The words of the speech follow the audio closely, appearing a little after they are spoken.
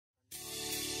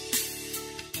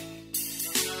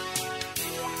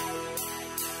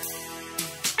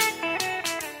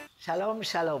Shalom,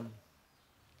 shalom.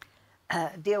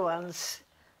 Dear ones,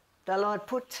 the Lord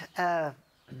put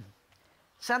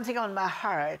something on my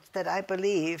heart that I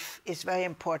believe is very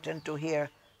important to hear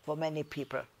for many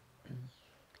people.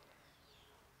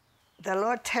 The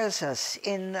Lord tells us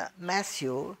in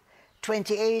Matthew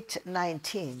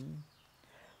 28:19,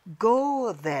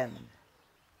 go then.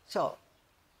 So,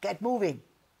 get moving.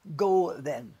 Go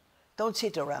then. Don't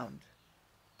sit around.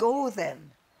 Go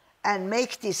then and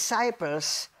make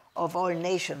disciples of all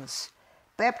nations,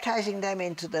 baptizing them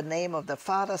into the name of the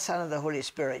Father, Son, and the Holy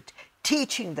Spirit,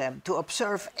 teaching them to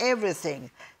observe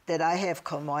everything that I have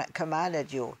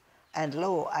commanded you. And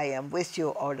lo, I am with you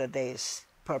all the days,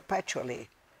 perpetually.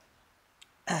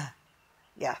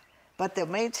 Yeah, but the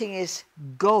main thing is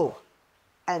go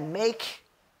and make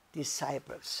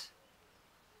disciples.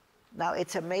 Now,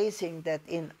 it's amazing that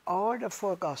in all the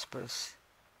four Gospels,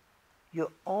 you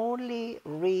only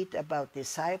read about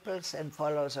disciples and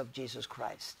followers of Jesus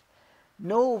Christ.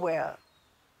 Nowhere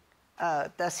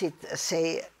does it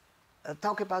say,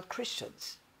 talk about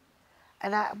Christians.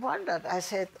 And I wondered, I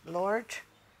said, Lord,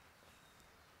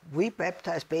 we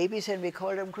baptize babies and we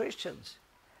call them Christians.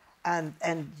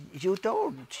 And you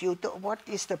don't. What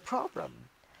is the problem?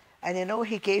 And you know,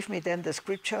 he gave me then the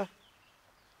scripture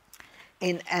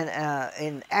in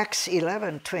Acts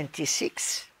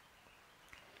 11:26.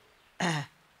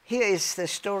 Here is the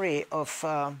story of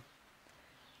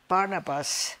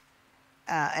Barnabas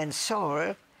and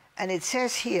Saul, and it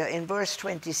says here in verse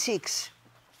 26,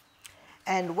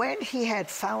 and when he had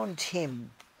found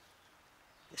him,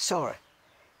 Saul,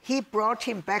 he brought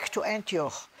him back to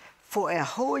Antioch. For a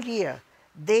whole year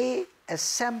they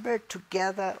assembled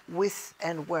together with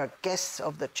and were guests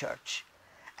of the church,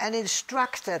 and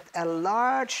instructed a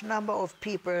large number of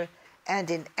people.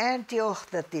 And in Antioch,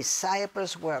 the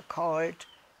disciples were called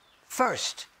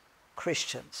first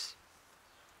Christians.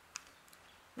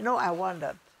 You know, I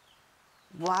wondered,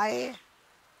 why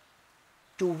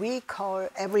do we call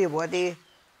everybody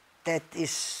that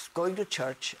is going to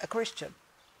church a Christian?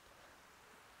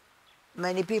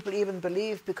 Many people even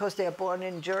believe because they are born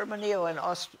in Germany or in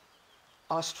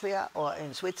Austria or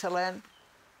in Switzerland,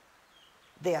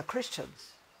 they are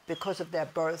Christians because of their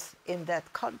birth in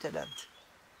that continent.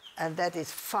 And that is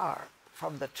far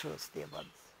from the truth, dear ones.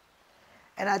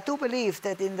 And I do believe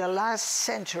that in the last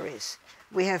centuries,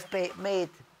 we have made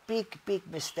big, big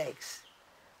mistakes.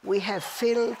 We have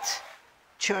filled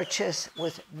churches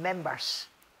with members.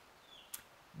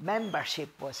 Membership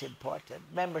was important.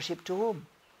 Membership to whom?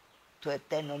 To a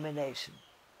denomination.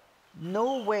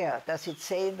 Nowhere does it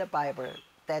say in the Bible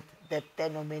that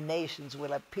denominations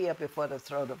will appear before the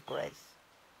throne of grace.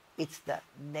 It's the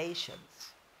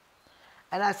nations.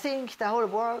 And I think the whole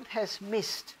world has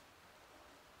missed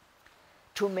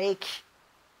to make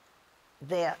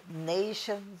their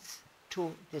nations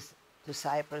to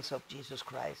disciples of Jesus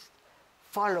Christ,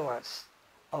 followers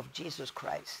of Jesus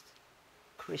Christ,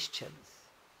 Christians.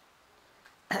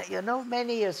 You know,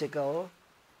 many years ago,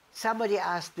 somebody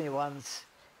asked me once,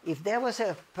 if there was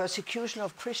a persecution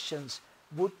of Christians,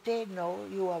 would they know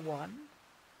you are one?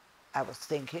 I was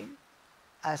thinking.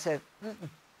 I said,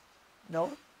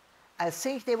 no. I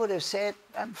think they would have said,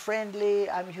 I'm friendly,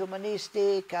 I'm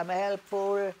humanistic, I'm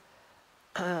helpful,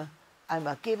 I'm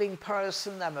a giving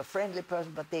person, I'm a friendly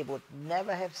person, but they would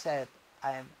never have said,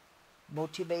 I am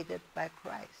motivated by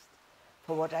Christ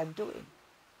for what I'm doing.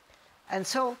 And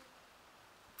so,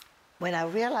 when I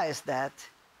realized that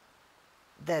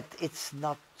it's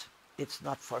not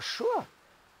for sure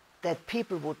that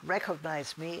people would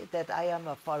recognize me, that I am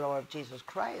a follower of Jesus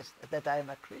Christ, that I am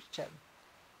a Christian,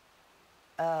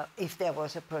 if there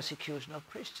was a persecution of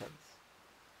Christians.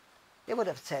 They would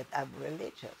have said, I'm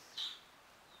religious.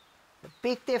 The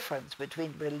big difference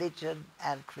between religion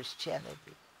and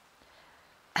Christianity.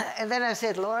 And then I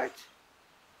said, Lord,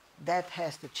 that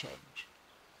has to change.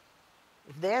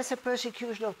 If there's a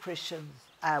persecution of Christians,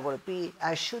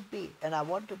 I should be, and I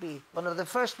want to be one of the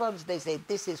first ones. They say,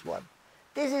 this is one.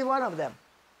 This is one of them.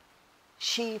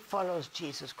 She follows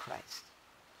Jesus Christ.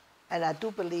 And I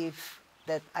do believe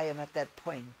that I am at that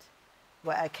point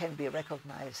where I can be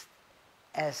recognized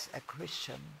as a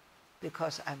Christian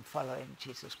because I'm following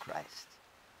Jesus Christ.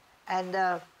 And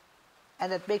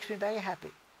it makes me very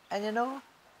happy. And you know,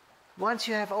 once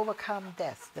you have overcome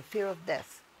death, the fear of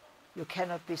death, you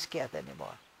cannot be scared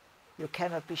anymore. You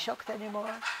cannot be shocked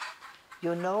anymore.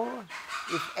 You know,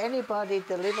 if anybody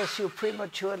delivers you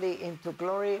prematurely into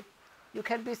glory, you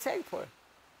can be thankful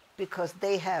because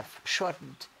they have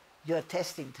shortened your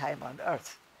testing time on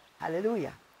earth.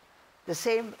 Hallelujah. The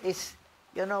same is,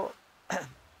 you know,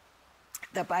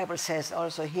 the Bible says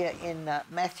also here in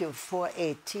Matthew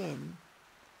 4:18,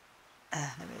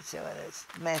 Let me see what it is.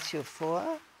 Matthew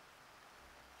 4.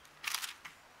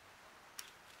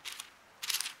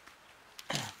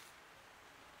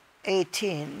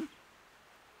 (18).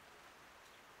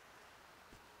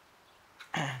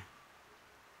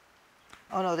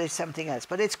 Oh no, there's something else,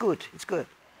 but it's good, it's good.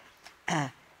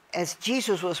 As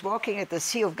Jesus was walking at the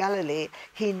Sea of Galilee,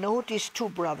 he noticed two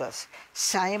brothers,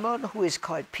 Simon, who is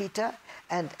called Peter,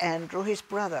 and Andrew, his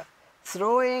brother,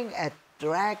 throwing a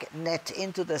drag net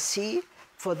into the sea,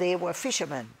 for they were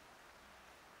fishermen.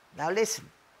 Now listen.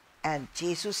 And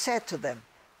Jesus said to them,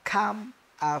 "Come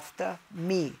after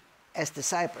me as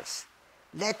disciples,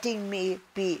 letting me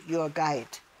be your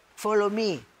guide. Follow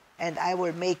me, and I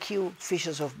will make you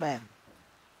fishers of men."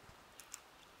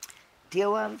 Dear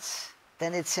ones,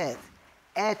 then it said,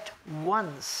 at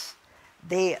once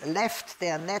they left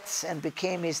their nets and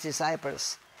became his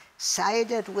disciples,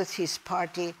 sided with his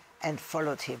party and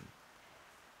followed him.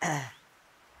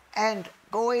 And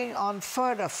going on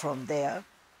further from there,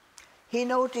 he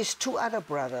noticed two other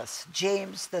brothers,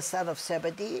 James the son of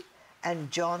Zebedee and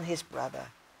John his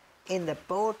brother, in the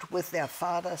boat with their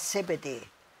father Zebedee,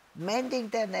 mending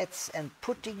their nets and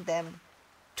putting them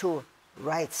to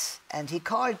rights. And he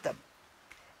called them.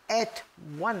 At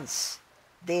once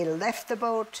they left the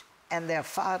boat and their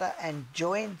father and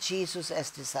joined Jesus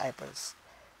as disciples,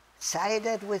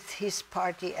 sided with his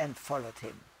party and followed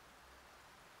him.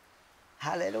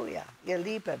 Hallelujah. Ihr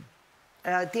Lieben,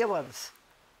 dear ones,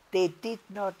 they did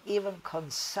not even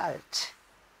consult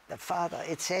the Father.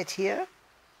 It said here,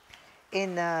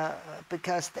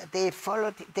 because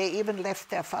they even left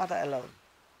their father alone.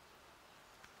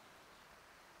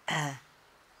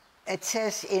 It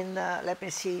says in, let me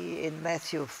see, in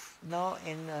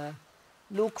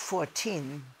Luke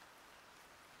 14,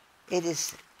 it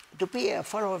is, to be a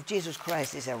follower of Jesus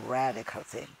Christ is a radical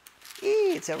thing.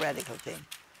 It's a radical thing.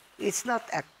 It's not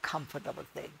a comfortable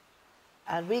thing.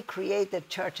 And we created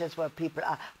churches where people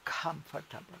are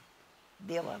comfortable.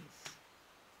 Dear ones,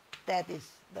 that is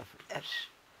the flesh.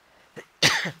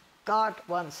 God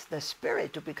wants the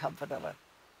spirit to be comfortable,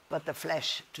 but the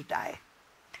flesh to die.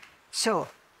 So,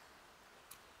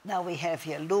 now we have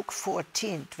here Luke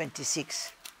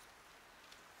 14:26.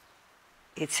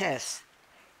 It says,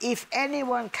 "If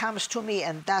anyone comes to me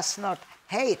and does not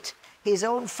hate his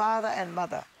own father and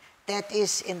mother," that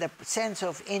is in the sense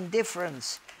of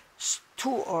indifference to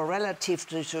or relative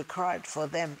to is required for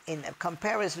them in a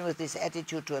comparison with his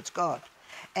attitude towards God,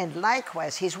 and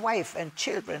likewise his wife and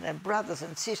children and brothers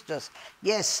and sisters,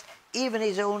 yes, even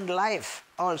his own life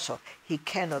also, he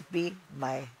cannot be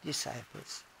my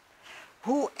disciples.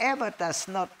 Whoever does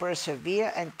not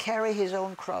persevere and carry his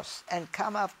own cross and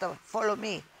come after, follow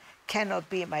me, cannot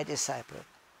be my disciple.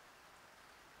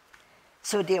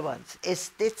 So, dear ones,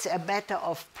 it's a matter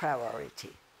of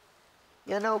priority.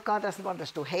 You know, God doesn't want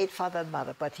us to hate father and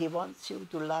mother, but he wants you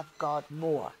to love God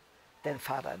more than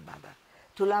father and mother,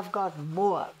 to love God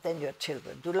more than your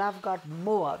children, to love God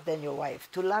more than your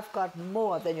wife, to love God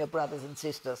more than your brothers and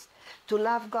sisters, to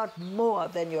love God more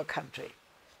than your country.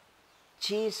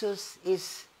 Jesus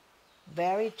is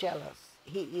very jealous.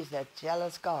 He is a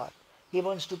jealous God. He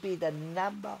wants to be the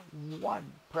number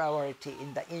one priority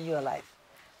in your life.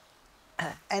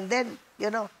 And then,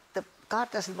 you know, God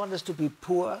doesn't want us to be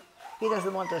poor. He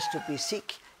doesn't want us to be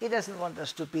sick. He doesn't want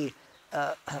us to be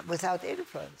without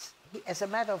influence. As a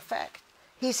matter of fact,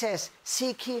 he says,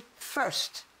 seek ye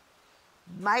first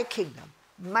my kingdom,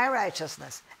 my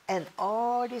righteousness, and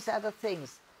all these other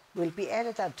things will be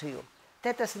added unto you.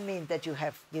 That doesn't mean that you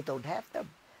don't have them,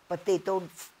 but they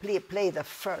don't play the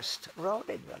first role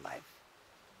in your life.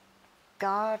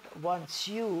 God wants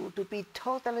you to be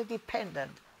totally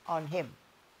dependent on him,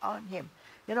 on him.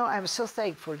 You know, I'm so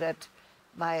thankful that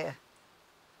my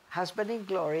husband in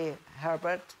glory,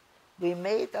 Herbert, we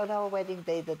made on our wedding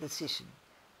day the decision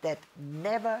that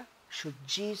never should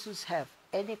Jesus have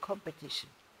any competition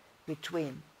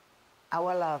between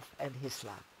our love and his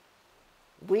love.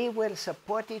 We will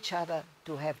support each other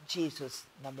to have Jesus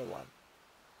number one.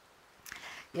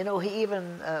 You know, he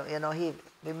even,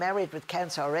 we married with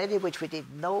cancer already, which we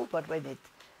didn't know, but when it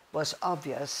was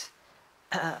obvious,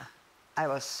 I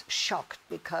was shocked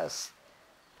because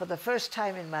for the first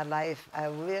time in my life, I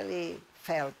really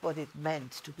felt what it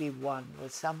meant to be one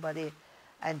with somebody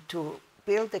and to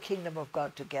build the kingdom of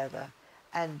God together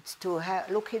and to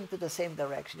look into the same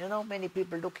direction. You know, many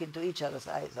people look into each other's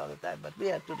eyes all the time, but we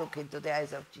have to look into the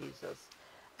eyes of Jesus.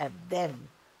 And then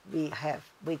we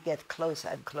get closer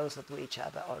and closer to each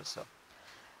other also.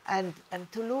 And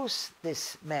to lose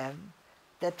this man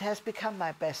that has become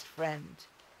my best friend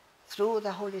through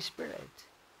the Holy Spirit,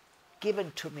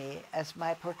 given to me as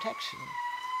my protection,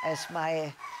 as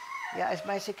my yeah, as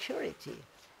my security,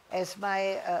 as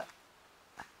my,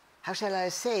 how shall I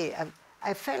say,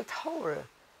 I felt whole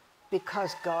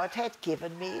because God had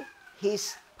given me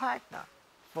his partner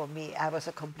for me. I was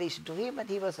a completion to him and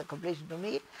he was a completion to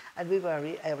me, and we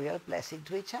were a real blessing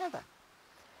to each other.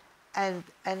 And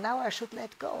now I should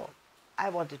let go. I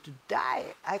wanted to die.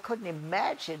 I couldn't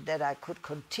imagine that I could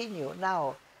continue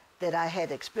now that I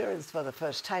had experienced for the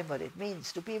first time what it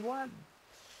means to be one.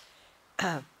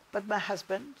 But my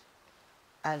husband,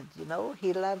 and you know,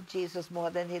 he loved Jesus more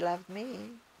than he loved me.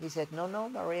 He said, no, no,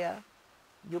 Maria,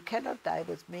 you cannot die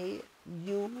with me.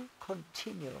 You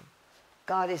continue.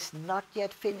 God is not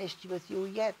yet finished with you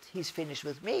yet. He's finished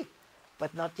with me,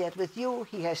 but not yet with you.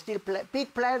 He has still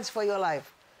big plans for your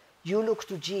life. You look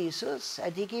to Jesus,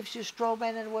 and he gives you strong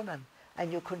men and women,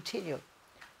 and you continue.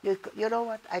 You know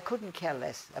what? I couldn't care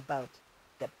less about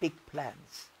the big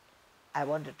plans. I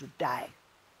wanted to die.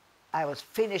 I was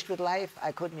finished with life.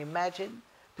 I couldn't imagine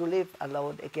to live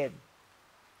alone again.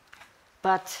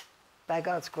 But by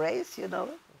God's grace, you know,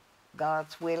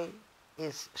 God's will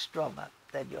is stronger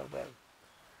than your will.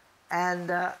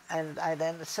 And I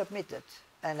then submitted,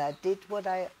 and I did what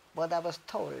I was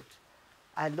told.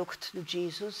 I looked to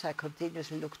Jesus. I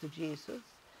continuously looked to Jesus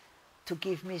to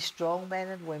give me strong men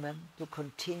and women to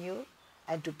continue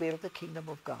and to build the kingdom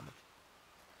of God.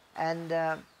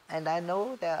 And I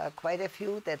know there are quite a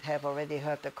few that have already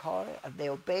heard the call, and they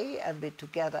obey, and we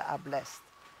together are blessed.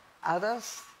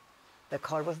 Others, the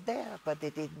call was there, but they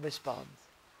didn't respond.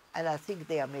 And I think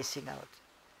they are missing out,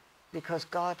 because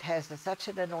God has such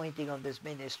an anointing on this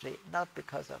ministry, not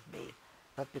because of me,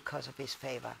 but because of his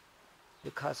favor,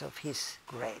 because of his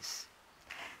grace.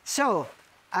 So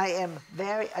I am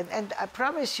very, and I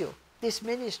promise you, this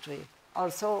ministry,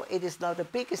 although it is now the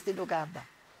biggest in Uganda,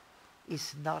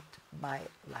 is not my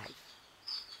life.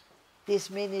 This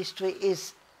ministry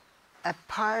is a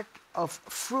part of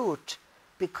fruit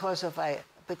because of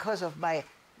my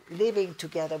living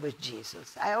together with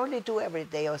Jesus. I only do every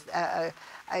day. I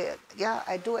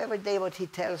do every day what he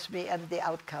tells me, and the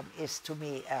outcome is to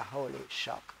me a holy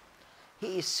shock.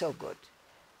 He is so good.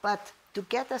 But to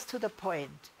get us to the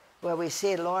point where we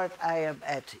say, Lord, I am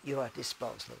at your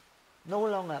disposal. No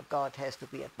longer God has to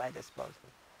be at my disposal,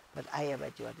 but I am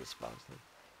at your disposal.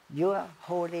 Your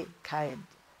holy, kind,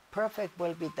 perfect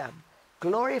will be done.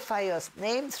 Glorify your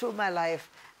name through my life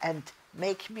and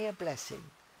make me a blessing.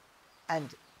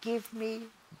 And give me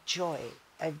joy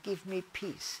and give me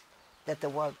peace that the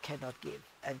world cannot give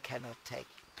and cannot take.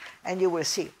 And you will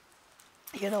see,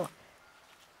 you know,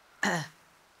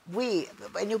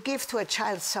 when you give to a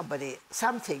child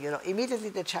something, you know, immediately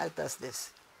the child does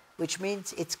this, which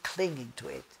means it's clinging to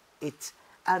it.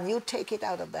 And you take it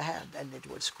out of the hand and it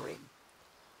will scream.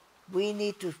 We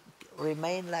need to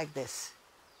remain like this,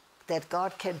 that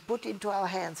God can put into our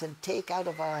hands and take out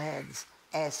of our hands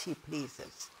as he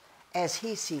pleases, as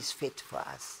he sees fit for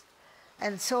us.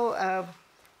 And so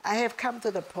I have come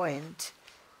to the point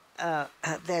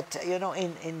that, you know,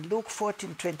 in Luke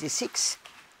 14:26,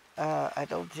 I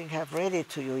don't think I've read it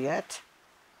to you yet,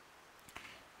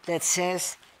 that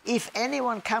says, if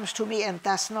anyone comes to me and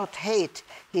does not hate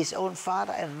his own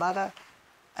father and mother,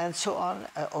 and so on,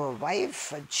 or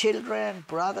wife and children,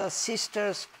 brothers,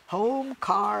 sisters, home,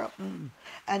 car,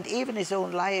 and even his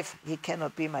own life, he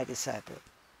cannot be my disciple.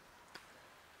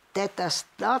 That does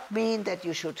not mean that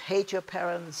you should hate your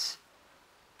parents,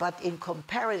 but in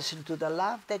comparison to the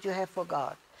love that you have for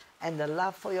God and the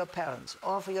love for your parents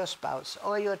or for your spouse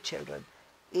or your children,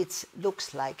 it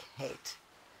looks like hate.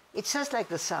 It's just like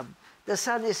the sun. The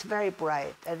sun is very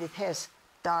bright and it has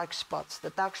dark spots. The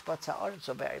dark spots are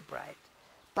also very bright.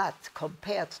 But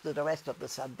compared to the rest of the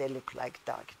sun, they look like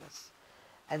darkness.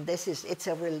 And it's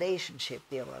a relationship,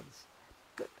 dear ones.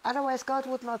 Otherwise, God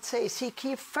would not say, seek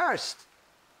ye first.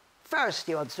 First,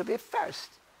 he wants to be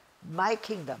first. My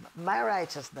kingdom, my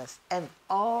righteousness, and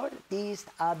all these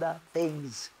other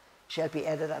things shall be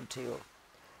added unto you.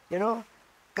 You know,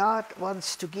 God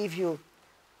wants to give you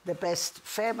the best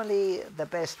family, the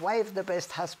best wife, the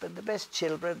best husband, the best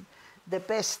children, the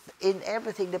best in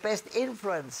everything, the best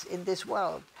influence in this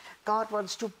world. God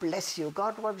wants to bless you.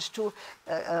 God wants to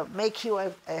make you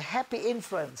a happy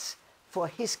influence for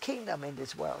his kingdom in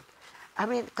this world. I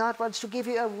mean, God wants to give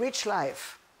you a rich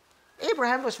life.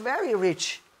 Abraham was very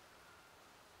rich,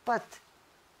 but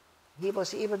he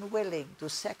was even willing to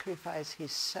sacrifice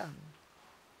his son.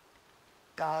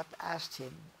 God asked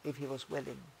him if he was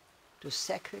willing to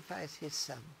sacrifice his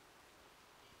son.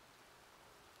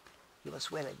 He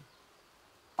was willing.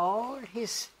 All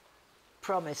his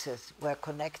promises were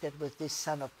connected with this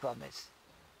son of promise.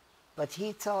 But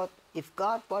he thought if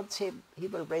God wants him, he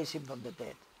will raise him from the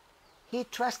dead. He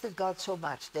trusted God so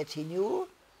much that he knew,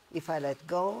 if I let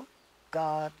go,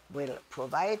 God will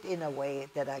provide in a way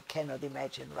that I cannot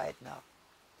imagine right now.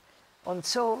 And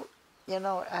so, you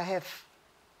know, I have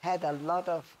had a lot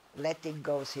of letting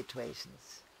go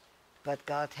situations, but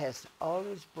God has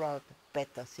always brought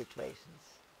better situations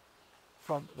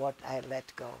from what I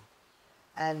let go.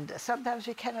 And sometimes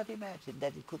we cannot imagine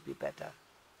that it could be better,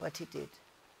 but he did,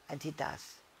 and he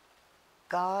does.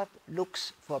 God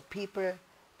looks for people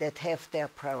that have their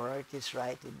priorities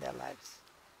right in their lives.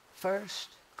 First,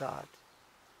 God.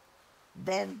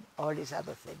 Then all these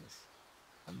other things.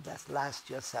 And just last,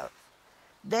 yourself.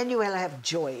 Then you will have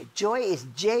joy. Joy is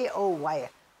J-O-Y.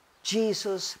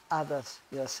 Jesus, others,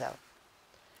 yourself.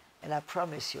 And I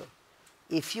promise you,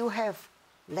 if you have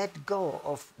let go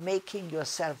of making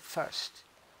yourself first,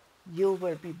 you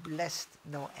will be blessed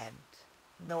no end.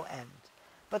 No end.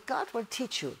 But God will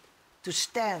teach you to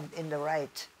stand in the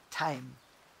right time.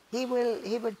 He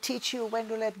will teach you when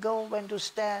to let go, when to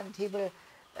stand. He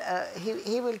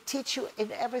will teach you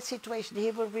in every situation. He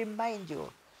will remind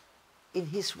you in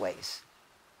his ways.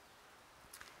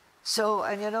 So,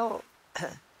 and you know,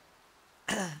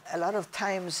 a lot of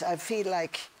times I feel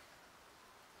like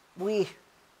we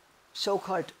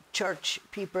so-called church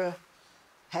people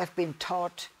have been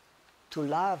taught to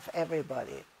love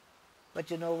everybody. But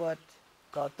you know what?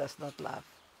 God does not love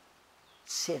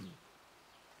sin.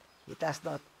 He does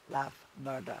not love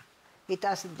murder. He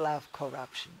doesn't love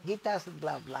corruption. He doesn't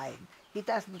love lying. He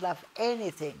doesn't love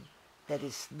anything that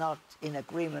is not in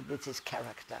agreement with his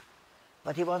character.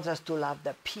 But he wants us to love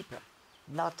the people,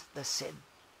 not the sin.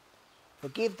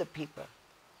 Forgive the people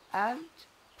and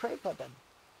pray for them.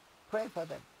 Pray for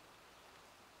them.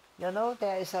 You know,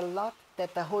 there is a lot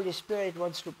that the Holy Spirit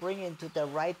wants to bring into the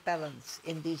right balance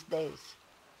in these days.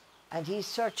 And he's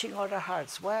searching all the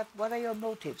hearts. What are your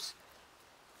motives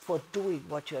for doing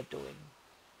what you're doing?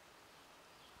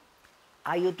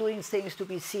 Are you doing things to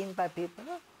be seen by people?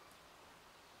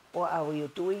 Or are you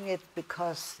doing it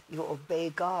because you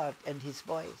obey God and his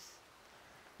voice?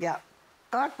 Yeah,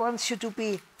 God wants you to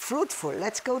be fruitful.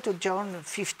 Let's go to John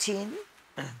 15.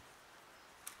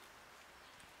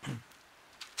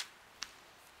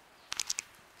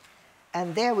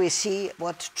 And there we see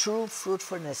what true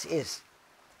fruitfulness is.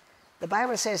 The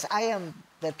Bible says, I am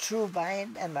the true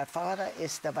vine, and my Father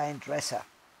is the vine dresser.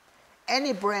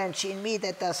 Any branch in me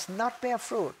that does not bear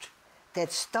fruit,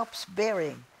 that stops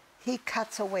bearing, he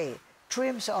cuts away,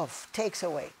 trims off, takes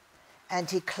away. And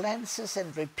he cleanses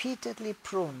and repeatedly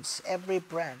prunes every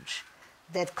branch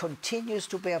that continues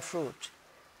to bear fruit,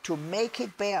 to make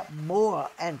it bear more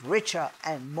and richer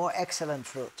and more excellent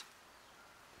fruit.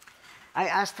 I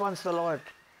asked once the Lord,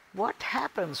 what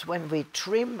happens when we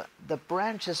trim the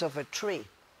branches of a tree?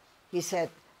 He said,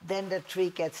 then the tree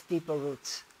gets deeper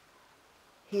roots.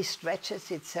 He stretches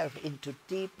itself into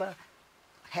deeper,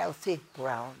 healthy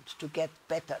ground to get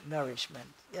better nourishment,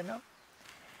 you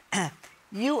know?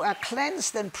 You are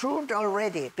cleansed and pruned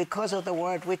already because of the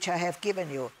word which I have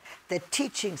given you, the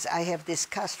teachings I have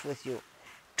discussed with you.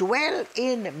 Dwell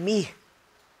in me.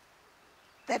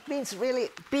 That means really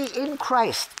be in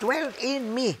Christ. Dwell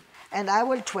in me, and I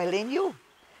will dwell in you.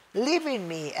 Live in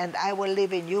me, and I will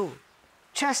live in you.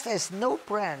 Just as no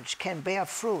branch can bear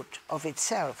fruit of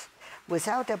itself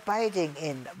without abiding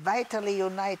in, vitally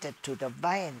united to the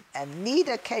vine, and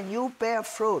neither can you bear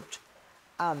fruit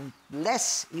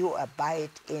unless you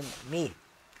abide in me.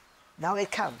 Now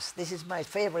it comes. This is my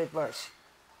favorite verse.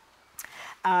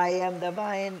 I am the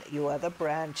vine, you are the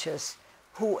branches.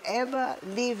 Whoever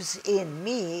lives in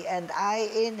me and I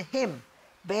in him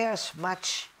bears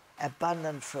much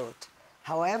abundant fruit.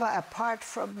 However, apart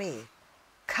from me,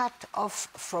 cut off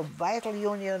from vital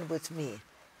union with me,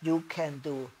 you can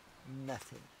do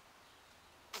nothing.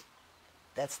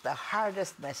 That's the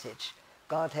hardest message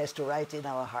God has to write in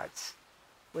our hearts.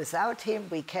 Without him,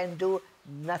 we can do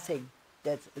nothing.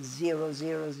 That's 0,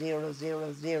 0, 0,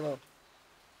 0, 0,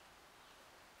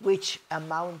 which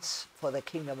amounts for the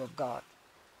kingdom of God.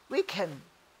 We can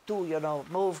do, you know,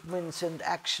 movements and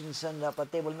actions,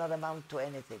 but they will not amount to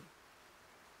anything.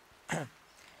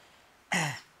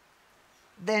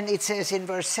 Then it says in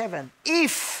verse 7,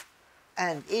 if,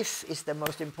 and if is the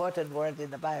most important word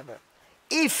in the Bible,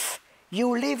 if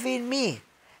you live in me,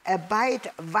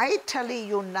 abide vitally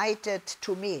united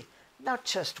to me, not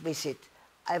just visit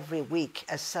every week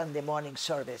a Sunday morning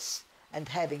service and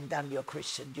having done your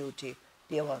Christian duty,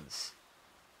 dear ones.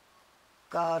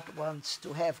 God wants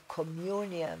to have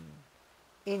communion,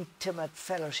 intimate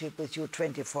fellowship with you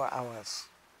 24 hours.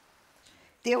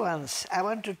 Dear ones, I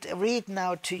want to read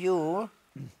now to you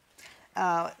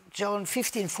John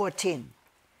 15:14.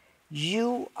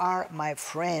 You are my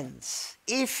friends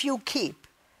if you keep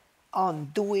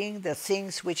on doing the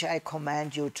things which I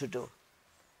command you to do.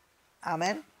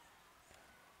 Amen.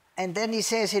 And then he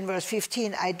says in verse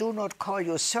 15, I do not call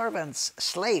you servants,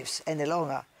 slaves any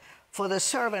longer, for the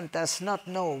servant does not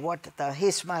know what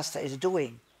his master is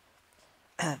doing,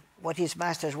 what his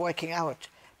master is working out.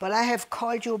 But I have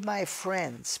called you my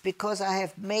friends, because I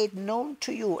have made known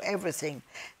to you everything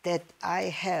that I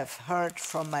have heard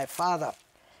from my Father.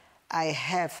 I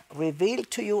have revealed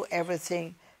to you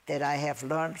everything that I have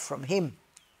learned from him.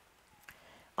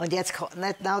 And yet,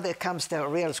 now there comes the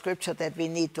real scripture that we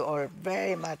need to all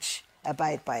very much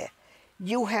abide by.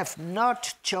 You have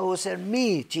not chosen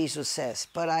me, Jesus says,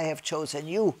 but I have chosen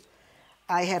you.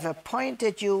 I have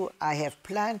appointed you, I have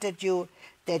planted you,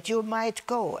 that you might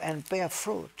go and bear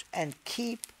fruit and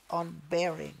keep on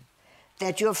bearing,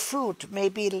 that your fruit may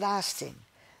be lasting,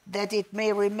 that it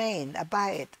may remain,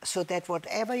 abide, so that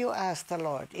whatever you ask the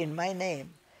Lord in my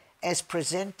name, as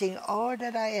presenting all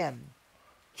that I am,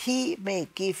 he may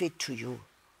give it to you.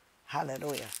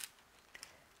 Hallelujah.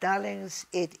 Darlings,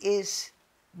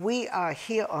 we are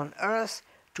here on earth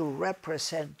to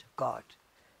represent God,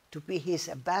 to be his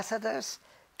ambassadors,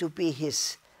 to be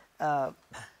his, to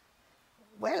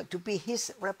be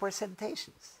his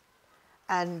representations.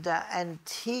 And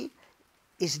he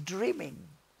is dreaming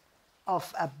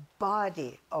of a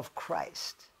body of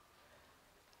Christ,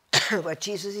 where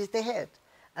Jesus is the head.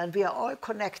 And we are all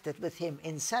connected with him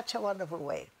in such a wonderful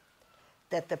way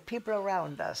that the people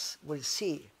around us will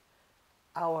see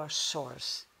our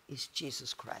source is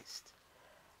Jesus Christ.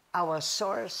 Our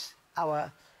source,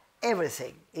 our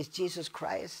everything is Jesus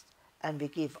Christ, and we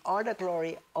give all the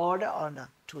glory, all the honor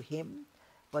to him,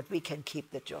 but we can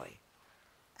keep the joy.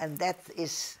 And that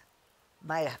is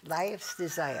my life's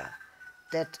desire,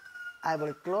 that I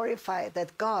will glorify,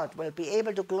 that God will be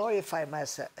able to glorify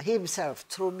himself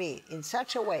through me in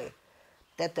such a way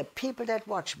that the people that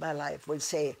watch my life will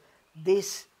say,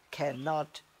 this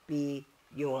cannot be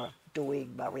your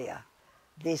doing, Maria.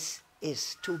 This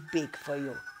is too big for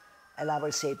you. And I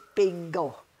will say,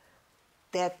 bingo.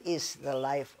 That is the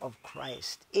life of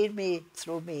Christ, in me,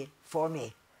 through me, for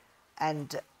me.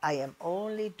 And I am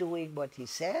only doing what he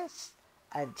says,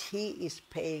 and he is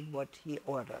paying what he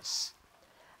orders.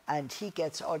 And he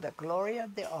gets all the glory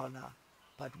and the honor,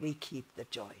 but we keep the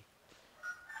joy.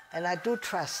 And I do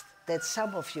trust that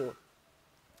some of you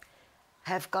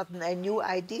have gotten a new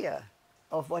idea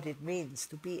of what it means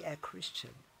to be a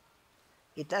Christian.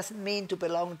 It doesn't mean to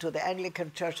belong to the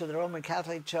Anglican Church, to the Roman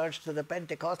Catholic Church, to the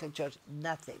Pentecostal Church,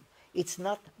 nothing. It's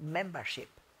not membership.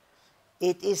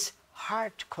 It is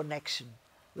heart connection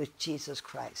with Jesus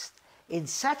Christ in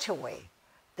such a way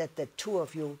that the two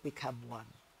of you become one.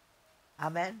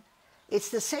 Amen? It's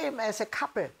the same as a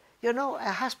couple, you know,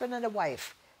 a husband and a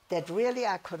wife that really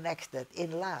are connected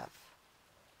in love.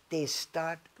 They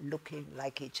start looking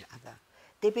like each other.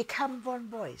 They become one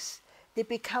voice. They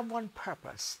become one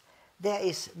purpose. There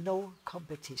is no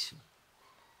competition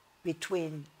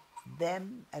between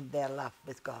them and their love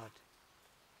with God.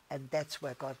 And that's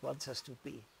where God wants us to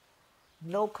be.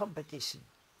 No competition,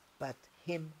 but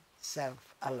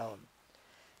himself alone.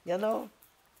 You know,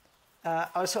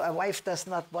 also a wife does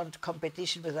not want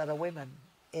competition with other women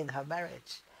in her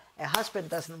marriage. A husband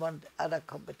doesn't want other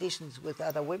competitions with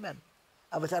other women,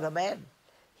 or with other men.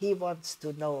 He wants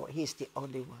to know he's the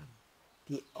only one,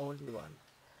 the only one.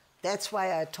 That's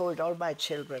why I told all my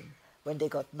children when they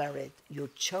got married, you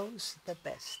chose the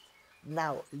best.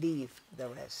 Now leave the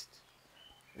rest.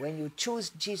 When you choose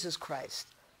Jesus Christ,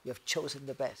 you have chosen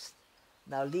the best.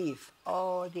 Now leave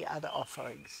all the other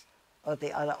offerings or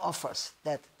the other offers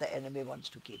that the enemy wants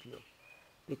to give you,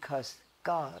 because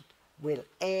God will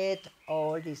add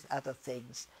all these other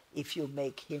things if you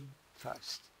make him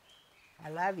first. I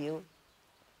love you.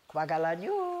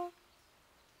 Kwagalanyo.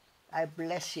 I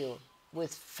bless you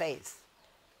with faith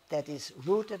that is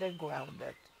rooted and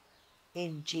grounded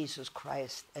in Jesus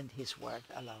Christ and his word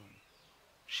alone.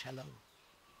 Shalom.